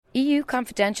EU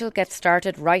Confidential gets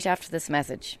started right after this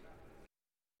message.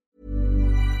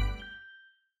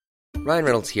 Ryan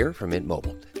Reynolds here from Mint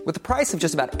Mobile. With the price of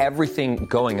just about everything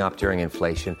going up during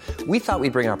inflation, we thought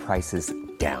we'd bring our prices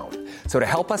down. So to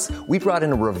help us, we brought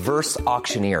in a reverse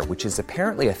auctioneer, which is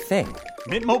apparently a thing.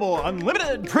 Mint Mobile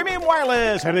Unlimited Premium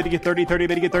Wireless. How to get 30, 30,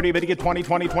 bit to get 30, bit to get 20,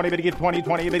 20, 20, bit to get 20,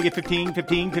 20, bit to get 15,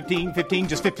 15, 15, 15,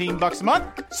 just $15 a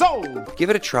month? Sold!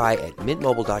 Give it a try at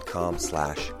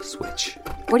mintmobile.com/switch.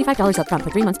 $45 up front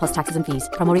for 3 months plus taxes and fees.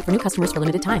 Promo rate for new customers for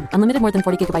limited time. Unlimited more than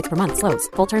 40 gigabytes per month. Slows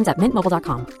full terms at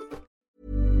mintmobile.com.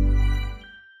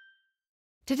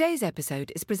 Today's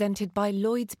episode is presented by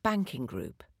Lloyds Banking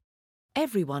Group.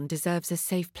 Everyone deserves a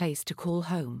safe place to call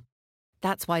home.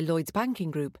 That's why Lloyds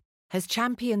Banking Group has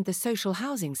championed the social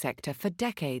housing sector for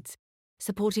decades,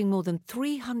 supporting more than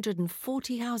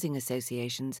 340 housing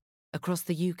associations across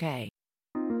the UK.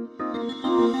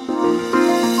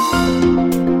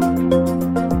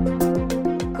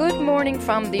 Good morning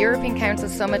from the European Council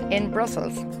Summit in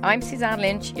Brussels. I'm Suzanne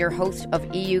Lynch, your host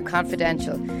of EU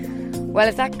Confidential. Well,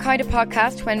 it's that kind of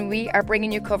podcast when we are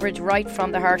bringing you coverage right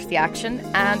from the heart of the action,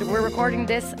 and we're recording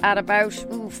this at about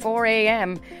 4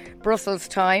 a.m. Brussels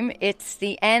time. It's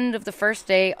the end of the first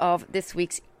day of this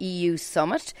week's EU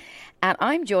Summit, and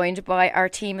I'm joined by our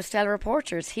team of stellar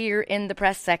reporters here in the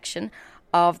press section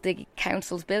of the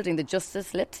Council's building, the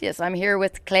Justus Lipsius. I'm here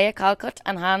with Clea Calcutt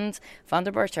and Hans van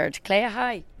der Burchard. Clea,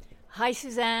 hi. Hi,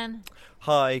 Suzanne.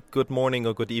 Hi, good morning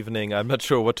or good evening. I'm not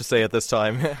sure what to say at this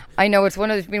time. I know it's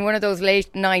been one of those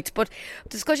late nights, but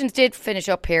discussions did finish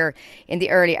up here in the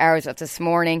early hours of this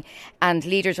morning, and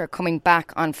leaders are coming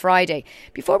back on Friday.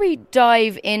 Before we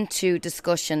dive into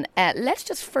discussion, let's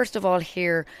just first of all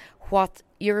hear what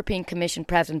European Commission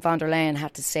President von der Leyen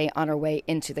had to say on her way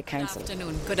into the Council.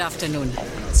 Good afternoon.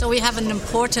 So we have an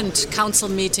important Council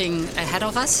meeting ahead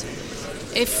of us.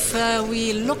 If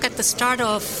we look at the start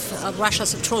of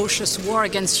Russia's atrocious war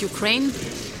against Ukraine,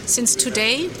 since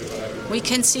today, we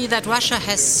can see that Russia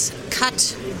has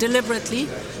cut deliberately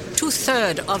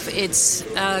 2/3 of its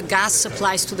gas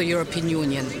supplies to the European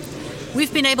Union.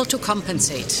 We've been able to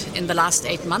compensate in the last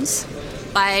 8 months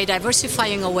by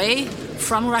diversifying away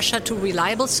from Russia to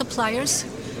reliable suppliers.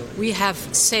 We have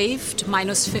saved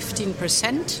minus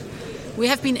 15%. We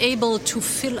have been able to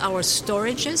fill our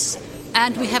storages,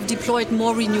 and we have deployed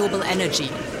more renewable energy.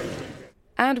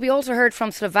 And we also heard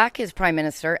from Slovakia's Prime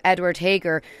Minister, Eduard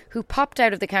Heger, who popped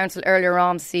out of the Council earlier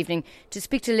on this evening to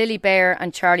speak to Lily Baer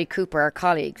and Charlie Cooper, our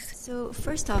colleagues. So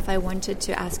first off, I wanted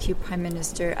to ask you, Prime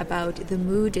Minister, about the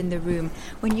mood in the room.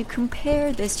 When you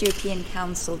compare this European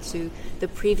Council to the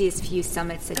previous few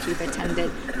summits that you've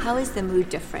attended, how is the mood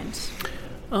different?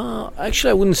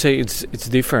 Actually, I wouldn't say it's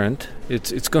different.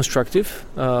 It's constructive.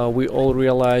 We all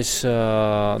realize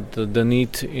the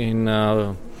need in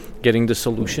getting the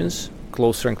solutions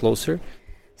closer and closer.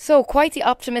 So quite the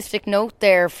optimistic note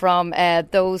there from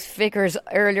those figures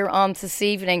earlier on this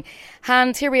evening.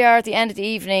 Hans, here we are at the end of the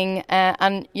evening,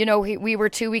 and you know we were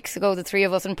 2 weeks ago, the three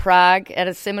of us in Prague at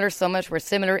a similar summit where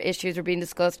similar issues were being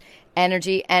discussed: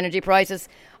 energy prices.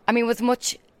 I mean, was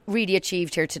much really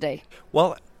achieved here today?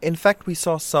 Well, in fact, we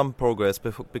saw some progress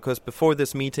because before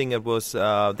this meeting, it was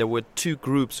there were two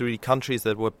groups, really countries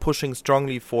that were pushing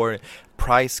strongly for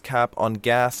price cap on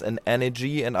gas and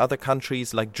energy, and other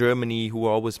countries like Germany, who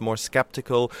are always more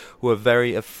skeptical, who are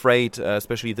very afraid,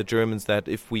 especially the Germans, that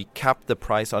if we cap the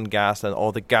price on gas and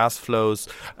all the gas flows,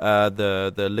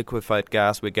 the liquefied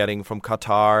gas we're getting from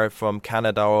Qatar, from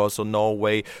Canada, or also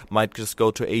Norway, might just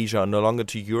go to Asia, no longer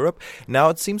to Europe. Now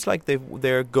it seems like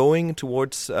they're going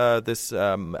towards this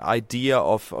idea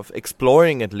of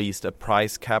exploring at least a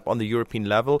price cap on the European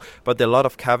level, but there are a lot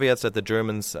of caveats that the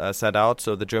Germans set out,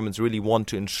 so the Germans really want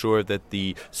to ensure that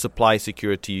the supply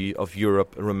security of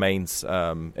Europe remains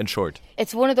ensured.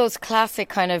 It's one of those classic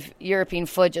kind of European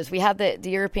fudges. We had the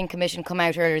European Commission come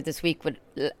out earlier this week with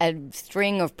a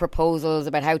string of proposals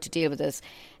about how to deal with this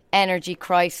energy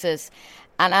crisis.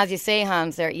 And as you say,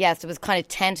 Hans, there was kind of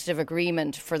tentative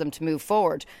agreement for them to move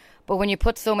forward. But when you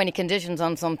put so many conditions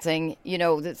on something, you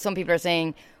know, that some people are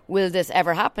saying, will this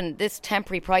ever happen? This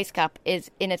temporary price cap is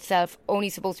in itself only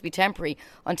supposed to be temporary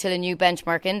until a new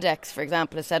benchmark index, for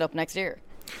example, is set up next year.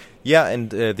 Yeah, and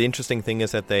the interesting thing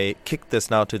is that they kicked this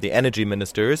now to the energy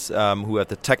ministers, who at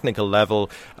the technical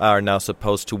level are now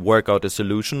supposed to work out a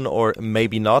solution, or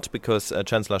maybe not, because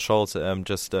Chancellor Scholz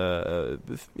just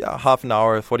half an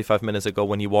hour, 45 minutes ago,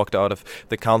 when he walked out of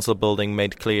the council building,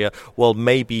 made clear, well,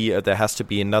 maybe there has to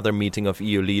be another meeting of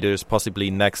EU leaders,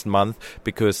 possibly next month,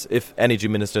 because if energy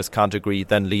ministers can't agree,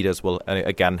 then leaders will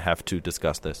again have to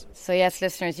discuss this. So yes,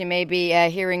 listeners, you may be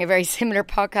hearing a very similar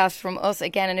podcast from us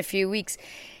again in a few weeks.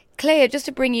 Clea, just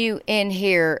to bring you in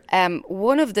here,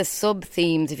 one of the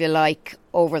sub-themes, if you like,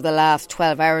 over the last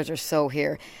 12 hours or so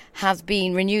here has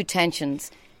been renewed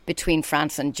tensions between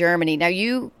France and Germany. Now,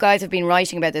 you guys have been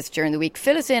writing about this during the week.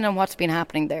 Fill us in on what's been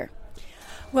happening there.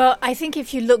 Well, I think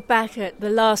if you look back at the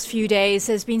last few days,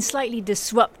 there's been slightly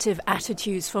disruptive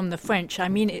attitudes from the French. I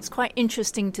mean, it's quite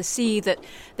interesting to see that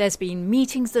there's been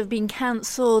meetings that have been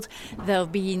cancelled. There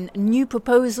have been new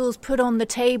proposals put on the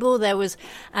table. There was,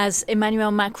 as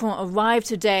Emmanuel Macron arrived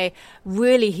today,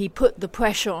 really he put the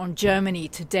pressure on Germany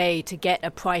today to get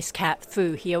a price cap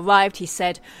through. He arrived, he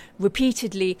said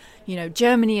repeatedly,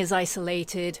 Germany is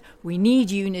isolated. We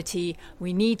need unity.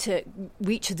 We need to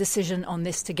reach a decision on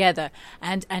this together.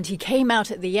 And he came out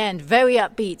at the end very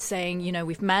upbeat, saying,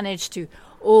 we've managed to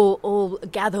all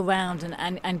gather round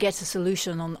and get a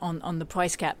solution on the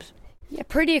price caps. Yeah,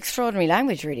 pretty extraordinary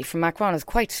language, really, from Macron. Is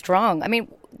quite strong. I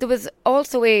mean, there was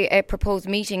also a proposed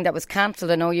meeting that was cancelled.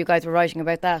 I know you guys were writing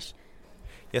about that.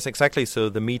 Yes, exactly. So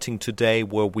the meeting today,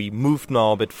 where we moved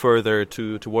now a bit further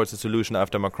towards a solution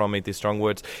after Macron made these strong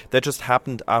words, that just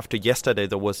happened after yesterday.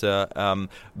 There was a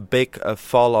big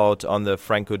fallout on the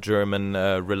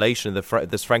Franco-German relation.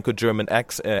 This Franco-German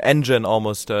engine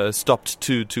almost stopped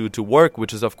to work,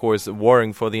 which is, of course,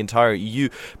 worrying for the entire EU,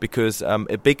 because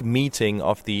a big meeting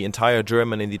of the entire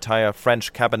German and the entire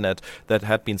French cabinet that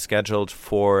had been scheduled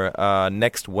for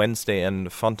next Wednesday in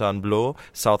Fontainebleau,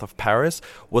 south of Paris,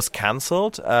 was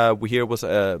cancelled. Here was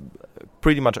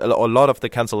pretty much a lot of the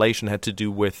cancellation had to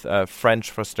do with French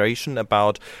frustration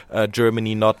about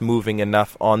Germany not moving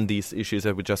enough on these issues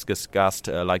that we just discussed,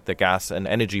 like the gas and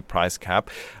energy price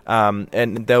cap.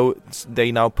 And though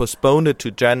they now postponed it to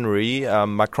January,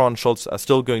 Macron and Scholz are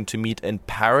still going to meet in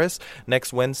Paris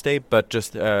next Wednesday, but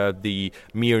just the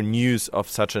mere news of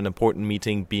such an important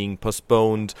meeting being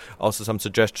postponed, also some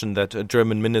suggestion that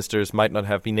German ministers might not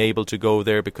have been able to go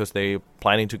there because they're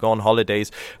planning to go on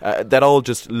holidays. That all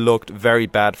just looked very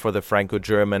bad for the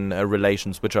Franco-German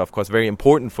relations, which are, of course, very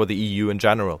important for the EU in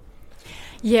general.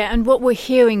 Yeah, and what we're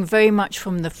hearing very much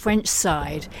from the French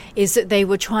side is that they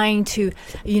were trying to,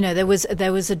 there was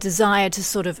a desire to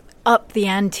sort of up the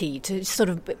ante, to sort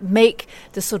of make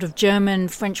the sort of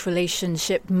German-French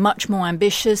relationship much more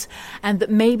ambitious, and that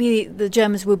maybe the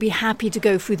Germans will be happy to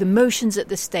go through the motions at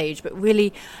this stage. But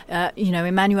really,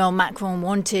 Emmanuel Macron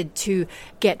wanted to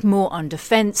get more on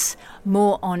defence,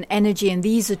 more on energy, and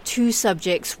these are two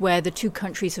subjects where the two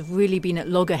countries have really been at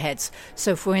loggerheads.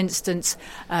 So, for instance,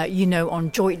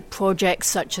 on joint projects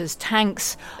such as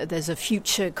tanks, there's a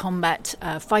future combat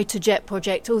fighter jet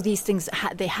project, all these things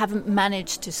they haven't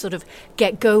managed to sort of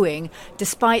get going,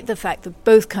 despite the fact that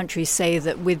both countries say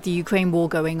that with the Ukraine war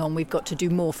going on, we've got to do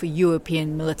more for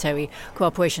European military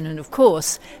cooperation. And of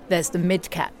course, there's the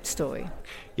MidCat story.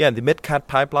 Yeah, the MidCat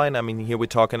pipeline, I mean, here we're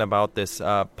talking about this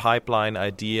pipeline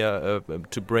idea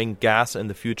to bring gas in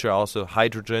the future, also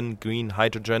hydrogen, green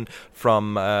hydrogen,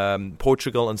 from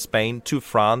Portugal and Spain to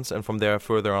France, and from there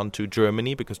further on to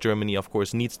Germany, because Germany, of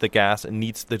course, needs the gas and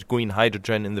needs the green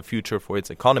hydrogen in the future for its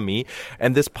economy.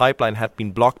 And this pipeline had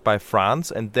been blocked by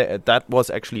France, and that was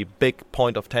actually a big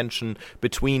point of tension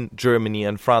between Germany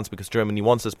and France, because Germany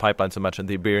wants this pipeline so much, and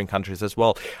the Iberian countries as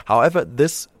well. However,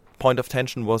 this point of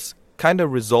tension was kind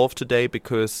of resolved today,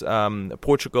 because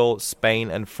Portugal, Spain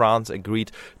and France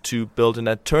agreed to build an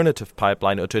alternative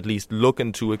pipeline, or to at least look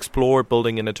into explore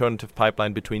building an alternative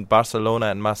pipeline between Barcelona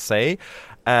and Marseille.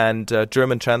 And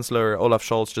German Chancellor Olaf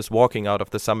Scholz, just walking out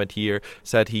of the summit here,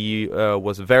 said he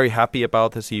was very happy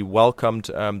about this. He welcomed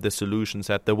the solution,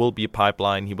 said there will be a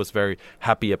pipeline. He was very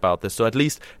happy about this. So at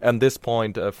least at this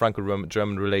point,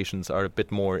 Franco-German relations are a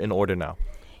bit more in order now.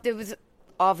 There was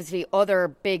obviously other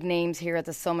big names here at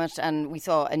the summit, and we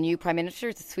saw a new Prime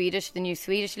Minister, the new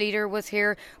Swedish leader was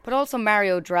here, but also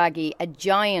Mario Draghi, a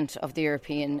giant of the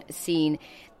European scene.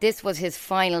 This was his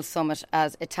final summit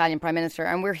as Italian Prime Minister,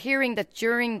 and we're hearing that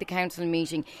during the council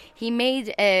meeting he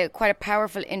made quite a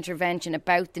powerful intervention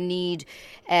about the need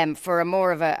for a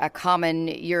more of a common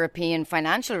European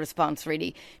financial response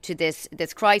really to this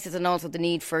crisis, and also the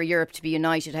need for Europe to be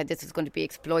united, how this is going to be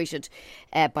exploited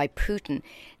by Putin.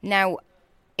 Now,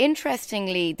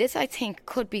 interestingly, this I think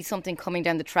could be something coming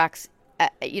down the tracks.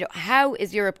 How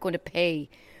is Europe going to pay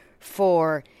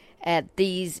for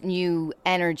these new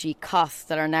energy costs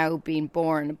that are now being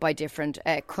borne by different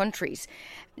countries?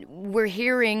 We're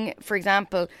hearing, for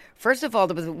example, first of all,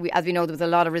 as we know, there was a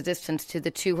lot of resistance to the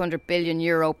 200 billion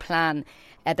euro plan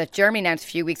that Germany announced a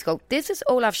few weeks ago. This is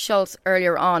Olaf Scholz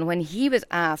earlier on, when he was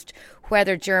asked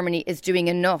whether Germany is doing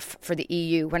enough for the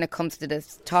EU when it comes to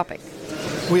this topic.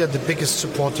 We are the biggest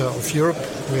supporter of Europe.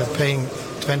 We are paying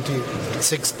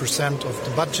 26% of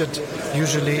the budget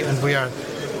usually, and we are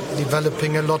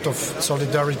developing a lot of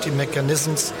solidarity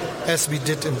mechanisms, as we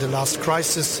did in the last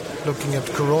crisis, looking at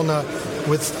Corona,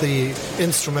 with the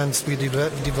instruments we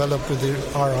developed with the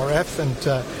RRF, and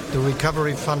the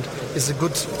Recovery Fund is a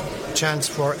good chance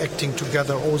for acting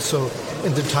together also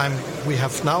in the time we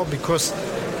have now, because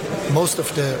most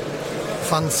of the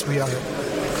funds we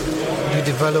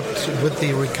developed with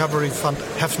the Recovery Fund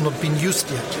have not been used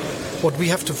yet. What we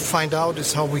have to find out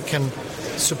is how we can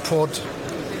support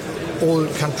all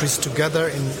countries together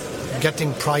in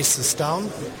getting prices down.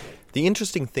 The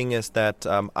interesting thing is that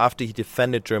after he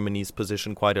defended Germany's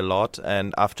position quite a lot,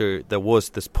 and after there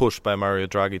was this push by Mario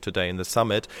Draghi today in the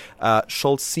summit,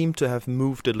 Scholz seemed to have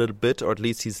moved a little bit, or at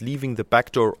least he's leaving the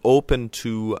back door open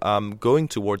to going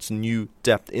towards new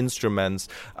debt instruments.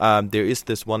 There is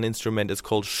this one instrument, it's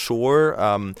called SURE.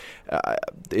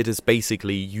 It is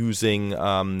basically using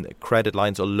credit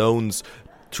lines or loans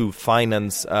to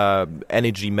finance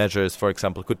energy measures, for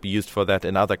example, could be used for that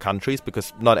in other countries,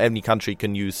 because not any country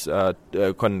can use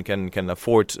can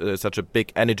afford such a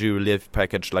big energy relief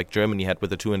package like Germany had with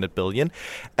the 200 billion.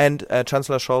 And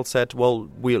Chancellor Scholz said, well,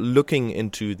 we're looking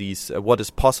into these, what is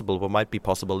possible, what might be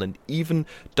possible. And even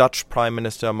Dutch Prime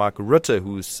Minister Mark Rutte,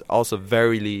 who's also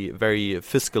very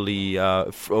fiscally,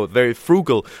 very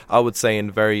frugal, I would say,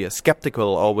 and very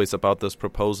skeptical always about those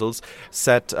proposals,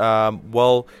 said,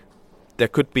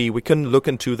 we can look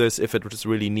into this if it was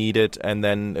really needed, and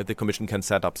then the Commission can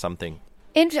set up something.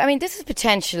 I mean, this is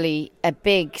potentially a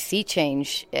big sea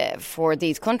change for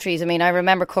these countries. I mean, I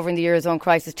remember covering the Eurozone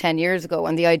crisis 10 years ago,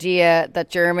 and the idea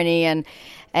that Germany and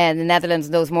the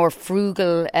Netherlands, those more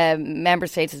frugal member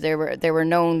states as they were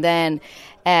known then,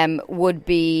 would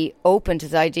be open to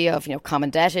the idea of, common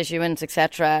debt issuance,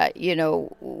 etc.,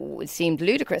 it seemed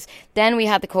ludicrous. Then we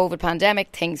had the COVID pandemic,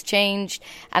 things changed.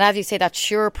 And as you say, that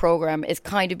SURE programme is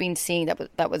kind of being seen,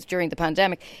 that was during the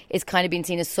pandemic, is kind of being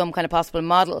seen as some kind of possible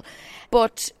model.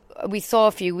 But we saw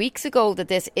a few weeks ago that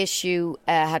this issue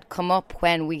had come up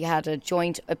when we had a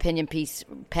joint opinion piece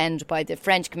penned by the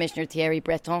French Commissioner Thierry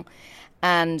Breton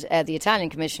and the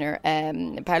Italian Commissioner,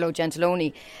 Paolo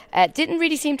Gentiloni. Didn't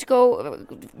really seem to go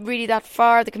really that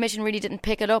far. The Commission really didn't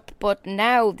pick it up. But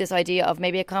now this idea of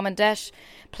maybe a common debt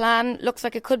plan looks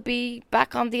like it could be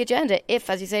back on the agenda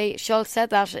if, as you say, Scholz said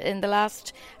that in the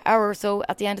last hour or so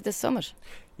at the end of this summit.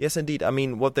 Yes, indeed. I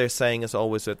mean, what they're saying is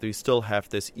always that we still have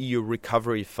this EU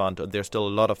recovery fund. There's still a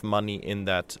lot of money in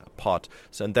that pot.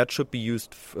 And that should be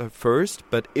used first.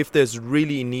 But if there's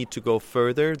really need to go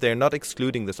further, they're not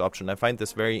excluding this option. I find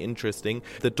this very interesting.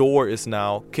 The door is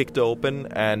now kicked open,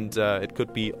 and it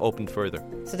could be opened further.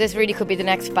 So this really could be the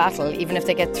next battle, even if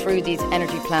they get through these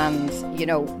energy plans. We're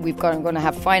going to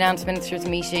have finance ministers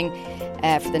meeting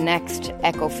for the next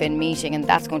ECOFIN meeting, and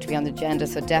that's going to be on the agenda.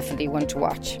 So definitely one to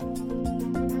watch.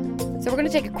 So we're going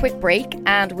to take a quick break,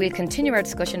 and we'll continue our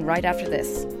discussion right after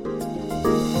this.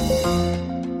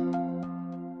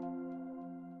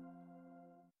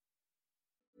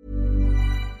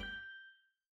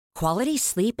 Quality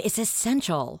sleep is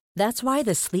essential. That's why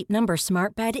the Sleep Number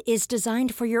Smart Bed is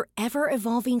designed for your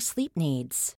ever-evolving sleep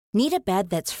needs. Need a bed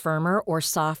that's firmer or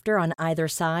softer on either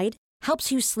side?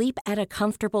 Helps you sleep at a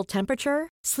comfortable temperature?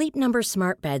 Sleep Number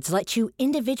Smart Beds let you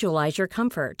individualize your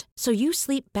comfort, so you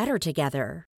sleep better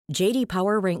together. J.D.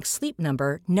 Power ranks Sleep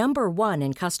Number number 1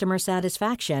 in customer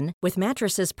satisfaction with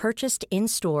mattresses purchased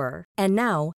in-store. And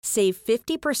now, save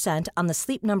 50% on the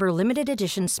Sleep Number Limited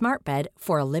Edition Smart Bed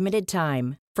for a limited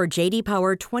time. For J.D.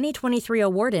 Power 2023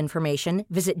 award information,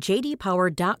 visit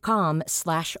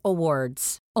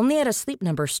jdpower.com/awards. Only at a Sleep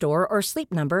Number store or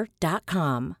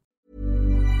sleepnumber.com.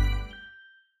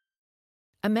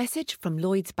 A message from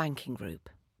Lloyds Banking Group.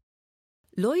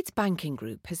 Lloyds Banking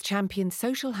Group has championed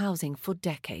social housing for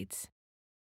decades.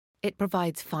 It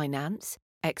provides finance,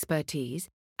 expertise,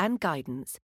 and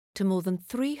guidance to more than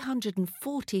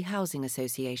 340 housing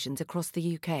associations across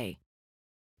the UK.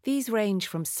 These range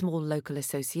from small local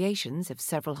associations of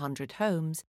several hundred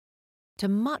homes to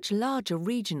much larger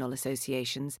regional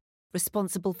associations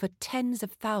responsible for tens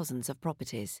of thousands of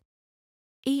properties.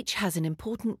 Each has an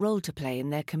important role to play in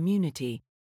their community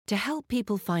to help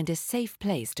people find a safe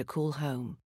place to call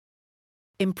home.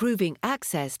 Improving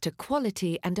access to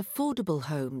quality and affordable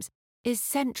homes is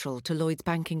central to Lloyds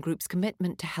Banking Group's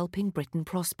commitment to helping Britain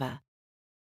prosper.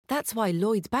 That's why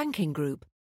Lloyds Banking Group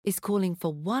is calling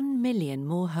for 1 million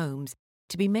more homes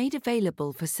to be made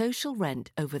available for social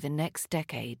rent over the next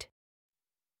decade.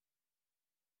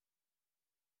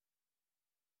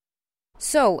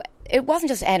 So, it wasn't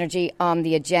just energy on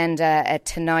the agenda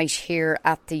tonight here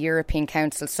at the European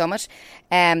Council Summit.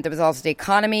 There was also the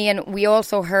economy, and we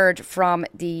also heard from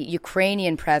the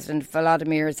Ukrainian President,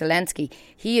 Volodymyr Zelensky.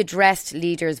 He addressed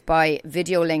leaders by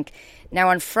video link. Now,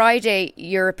 on Friday,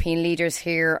 European leaders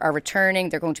here are returning.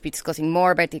 They're going to be discussing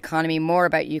more about the economy, more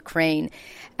about Ukraine.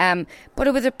 But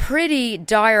it was a pretty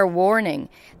dire warning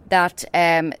that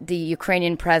the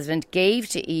Ukrainian president gave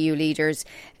to EU leaders.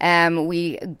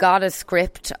 We got a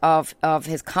script of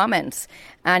his comments,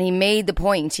 and he made the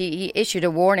point. He issued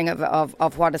a warning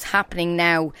of what is happening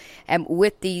now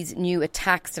with these new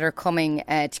attacks that are coming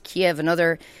to Kiev and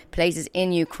other places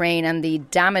in Ukraine, and the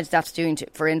damage that's doing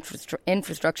for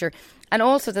infrastructure. And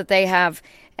also that they have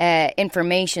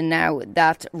information now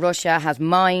that Russia has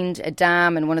mined a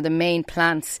dam in one of the main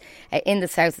plants in the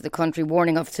south of the country,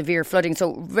 warning of severe flooding.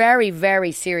 So very,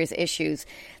 very serious issues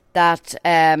that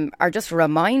are just a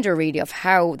reminder, really, of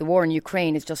how the war in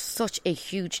Ukraine is just such a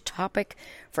huge topic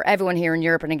for everyone here in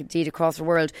Europe and indeed across the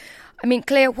world. I mean,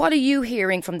 Claire, what are you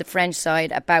hearing from the French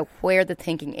side about where the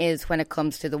thinking is when it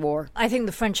comes to the war? I think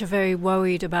the French are very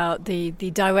worried about the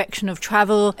direction of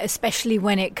travel, especially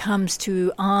when it comes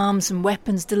to arms and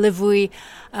weapons delivery.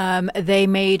 They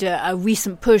made a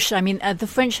recent push. I mean, the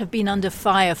French have been under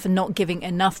fire for not giving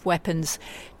enough weapons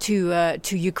to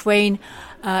Ukraine.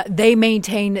 They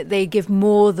maintain that they give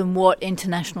more than what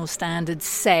international standards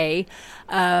say,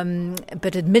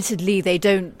 but admittedly they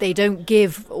don't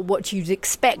give what you'd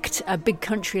expect a big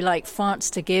country like France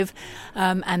to give,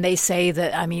 and they say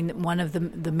that, I mean, one of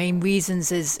the main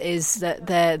reasons is that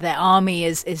their army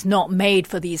is not made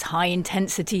for these high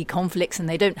intensity conflicts, and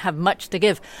they don't have much to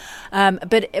give.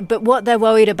 But what they're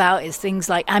worried about is things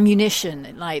like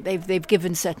ammunition. Like they've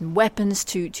given certain weapons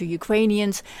to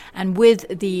Ukrainians, and with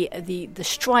the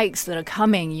strikes that are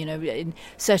coming, you know, in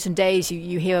certain days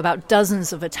you hear about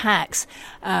dozens of attacks.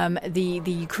 The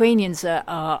Ukrainians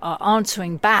are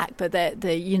answering back, but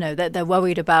they're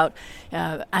worried about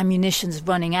ammunition's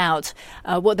running out.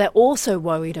 What they're also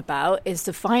worried about is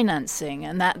the financing,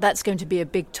 and that's going to be a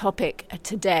big topic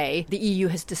today. The EU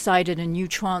has decided a new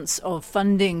tranche of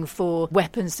funding for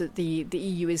weapons that the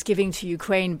EU is giving to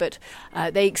Ukraine, but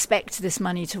they expect this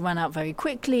money to run out very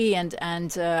quickly. And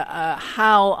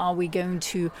how are we going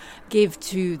to give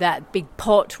to that big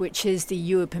pot, which is the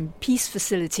European Peace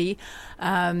Facility,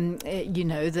 that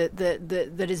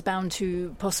is bound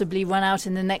to possibly run out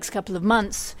in the next couple of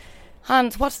months?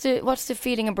 Hans, what's the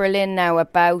feeling in Berlin now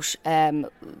about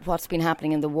what's been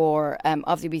happening in the war?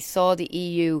 Obviously, we saw the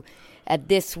EU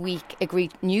this week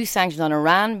agree new sanctions on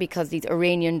Iran because these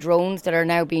Iranian drones that are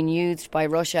now being used by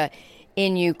Russia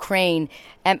in Ukraine.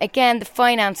 Again, the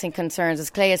financing concerns, as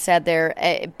Clea said there,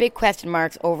 big question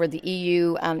marks over the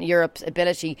EU and Europe's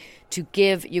ability to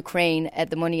give Ukraine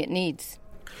the money it needs.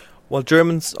 Well,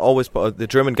 the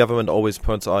German government always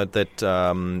points out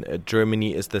that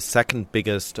Germany is the second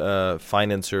biggest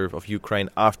financer of Ukraine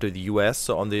after the US.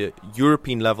 So on the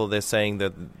European level, they're saying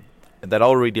that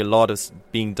already a lot is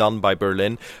being done by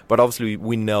Berlin, but obviously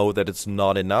we know that it's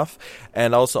not enough.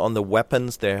 And also on the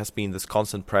weapons, there has been this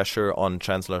constant pressure on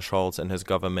Chancellor Scholz and his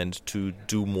government to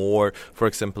do more, for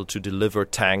example, to deliver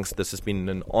tanks. This has been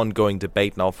an ongoing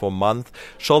debate now for a month.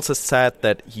 Scholz has said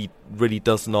that he really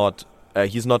does not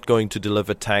he's not going to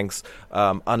deliver tanks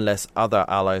unless other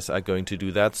allies are going to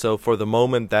do that. So for the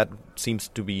moment, that seems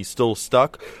to be still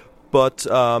stuck. But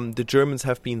the Germans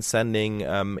have been sending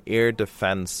air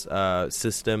defense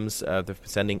systems. They've been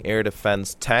sending air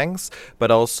defense tanks, but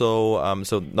also,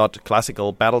 so not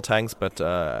classical battle tanks, but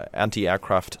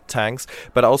anti-aircraft tanks,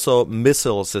 but also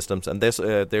missile systems. And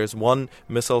there's one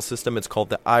missile system, it's called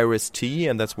the IRIS-T,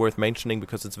 and that's worth mentioning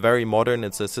because it's very modern.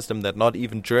 It's a system that not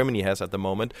even Germany has at the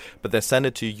moment, but they sent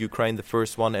it to Ukraine, the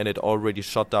first one, and it already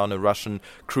shot down a Russian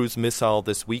cruise missile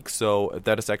this week. So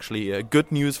that is actually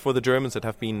good news for the Germans that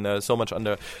have been so much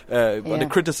under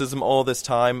criticism all this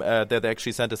time, that they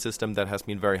actually sent a system that has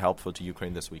been very helpful to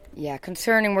Ukraine this week. Yeah,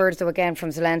 concerning words, though, again, from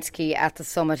Zelensky at the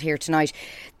summit here tonight.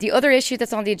 The other issue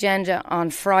that's on the agenda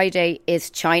on Friday is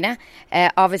China.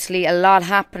 Obviously, a lot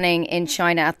happening in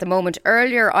China at the moment.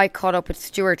 Earlier, I caught up with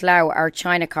Stuart Lau, our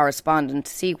China correspondent,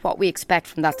 to see what we expect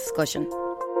from that discussion.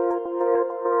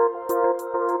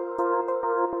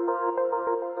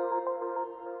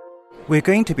 We're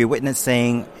going to be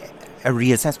witnessing a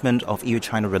reassessment of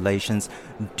EU-China relations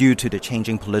due to the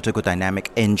changing political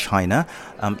dynamic in China.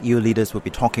 EU leaders will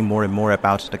be talking more and more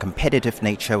about the competitive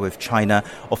nature with China.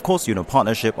 Of course,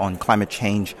 partnership on climate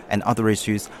change and other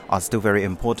issues are still very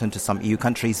important to some EU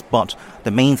countries, but the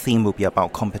main theme will be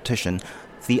about competition.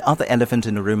 The other elephant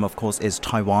in the room, of course, is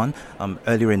Taiwan.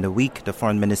 Earlier in the week, the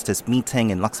foreign ministers'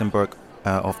 meeting in Luxembourg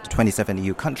of the 27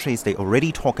 EU countries, they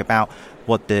already talk about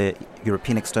what the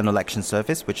European External Action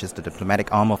Service, which is the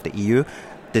diplomatic arm of the EU,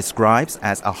 describes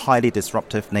as a highly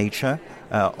disruptive nature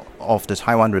of the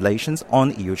Taiwan relations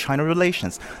on EU-China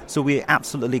relations. So we're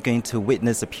absolutely going to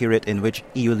witness a period in which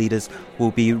EU leaders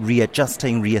will be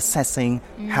readjusting, reassessing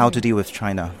how to deal with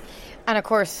China. And of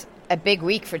course, a big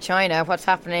week for China. What's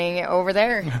happening over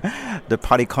there? The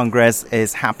Party Congress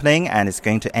is happening and it's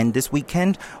going to end this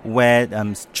weekend, where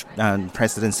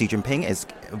President Xi Jinping is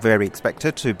very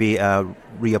expected to be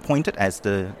reappointed as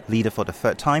the leader for the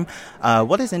third time.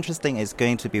 What is interesting is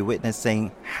going to be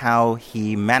witnessing how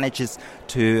he manages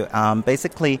to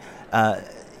basically,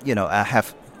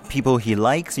 have people he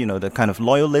likes, the kind of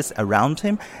loyalists around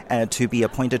him, to be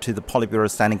appointed to the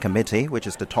Politburo Standing Committee, which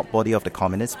is the top body of the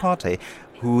Communist Party.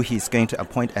 Who he's going to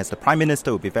appoint as the Prime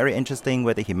Minister will be very interesting,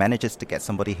 whether he manages to get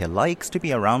somebody he likes to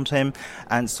be around him.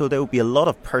 And so there will be a lot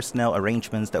of personnel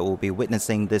arrangements that we'll be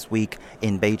witnessing this week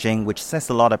in Beijing, which says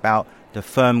a lot about the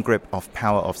firm grip of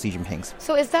power of Xi Jinping's.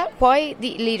 So is that why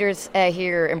the leaders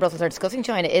here in Brussels are discussing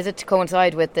China? Is it to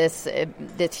coincide with this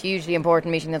hugely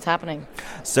important meeting that's happening?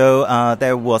 So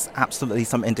there was absolutely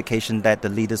some indication that the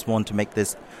leaders want to take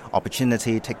this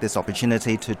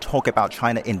opportunity to talk about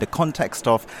China in the context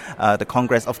of the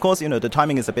Congress. Of course, the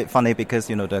timing is a bit funny because,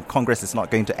 the Congress is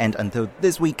not going to end until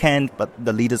this weekend, but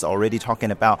the leaders are already talking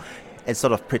about a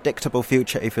sort of predictable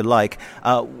future, if you like,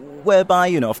 whereby,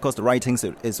 of course, the writings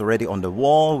is already on the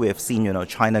wall. We have seen,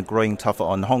 China growing tougher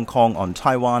on Hong Kong, on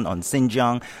Taiwan, on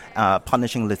Xinjiang,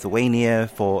 punishing Lithuania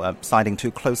for siding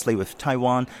too closely with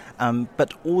Taiwan,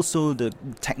 but also the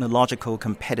technological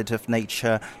competitive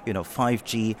nature,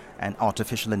 5G and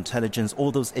artificial intelligence,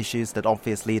 all those issues that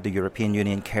obviously the European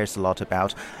Union cares a lot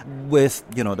about. With,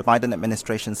 the Biden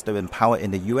administration still in power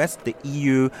in the US, the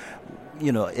EU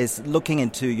is looking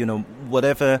into,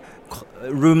 whatever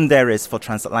room there is for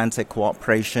transatlantic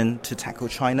cooperation to tackle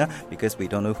China, because we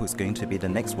don't know who's going to be the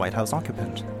next White House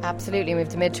occupant. Absolutely. We have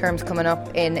the midterms coming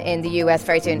up in the US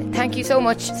very soon. Thank you so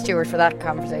much, Stuart, for that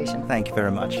conversation. Thank you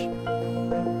very much.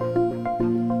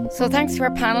 So thanks to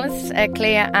our panellists,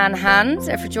 Clea and Hans,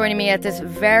 for joining me at this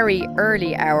very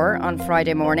early hour on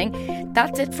Friday morning.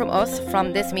 That's it from us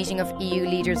from this meeting of EU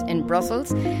leaders in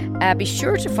Brussels. Be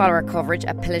sure to follow our coverage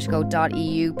at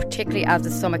politico.eu, particularly as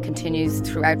the summit continues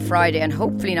throughout Friday and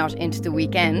hopefully not into the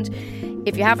weekend.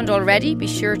 If you haven't already, be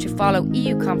sure to follow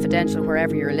EU Confidential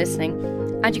wherever you're listening.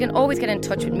 And you can always get in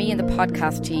touch with me and the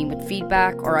podcast team with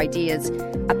feedback or ideas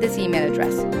at this email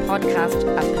address,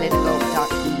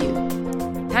 podcast@politico.eu.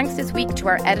 Thanks this week to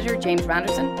our editor, James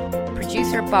Randerson,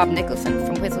 producer, Bob Nicholson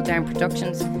from Whistledown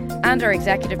Productions, and our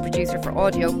executive producer for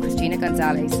audio, Christina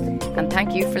Gonzalez. And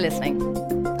thank you for listening.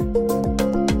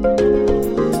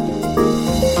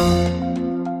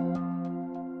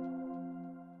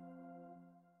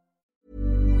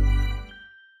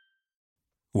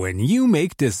 When you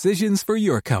make decisions for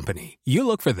your company, you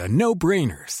look for the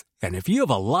no-brainers. And if you have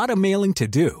a lot of mailing to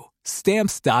do,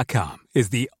 Stamps.com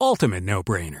is the ultimate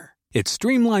no-brainer. It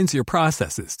streamlines your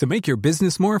processes to make your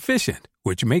business more efficient,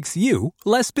 which makes you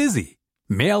less busy.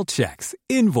 Mail checks,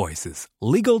 invoices,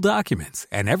 legal documents,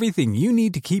 and everything you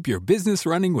need to keep your business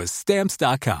running with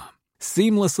Stamps.com.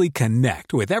 Seamlessly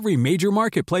connect with every major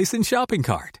marketplace and shopping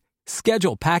cart.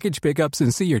 Schedule package pickups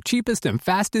and see your cheapest and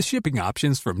fastest shipping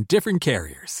options from different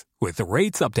carriers, with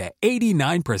rates up to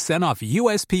 89% off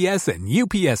USPS and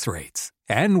UPS rates.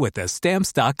 And with the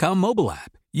Stamps.com mobile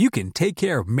app, you can take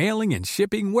care of mailing and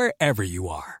shipping wherever you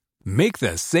are. Make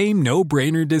the same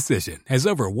no-brainer decision as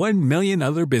over 1 million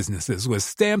other businesses with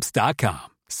Stamps.com.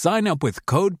 Sign up with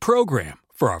code PROGRAM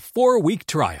for a 4-week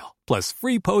trial, plus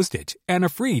free postage and a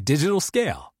free digital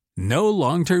scale. No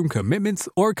long-term commitments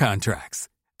or contracts.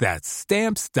 That's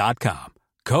Stamps.com.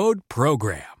 Code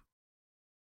PROGRAM.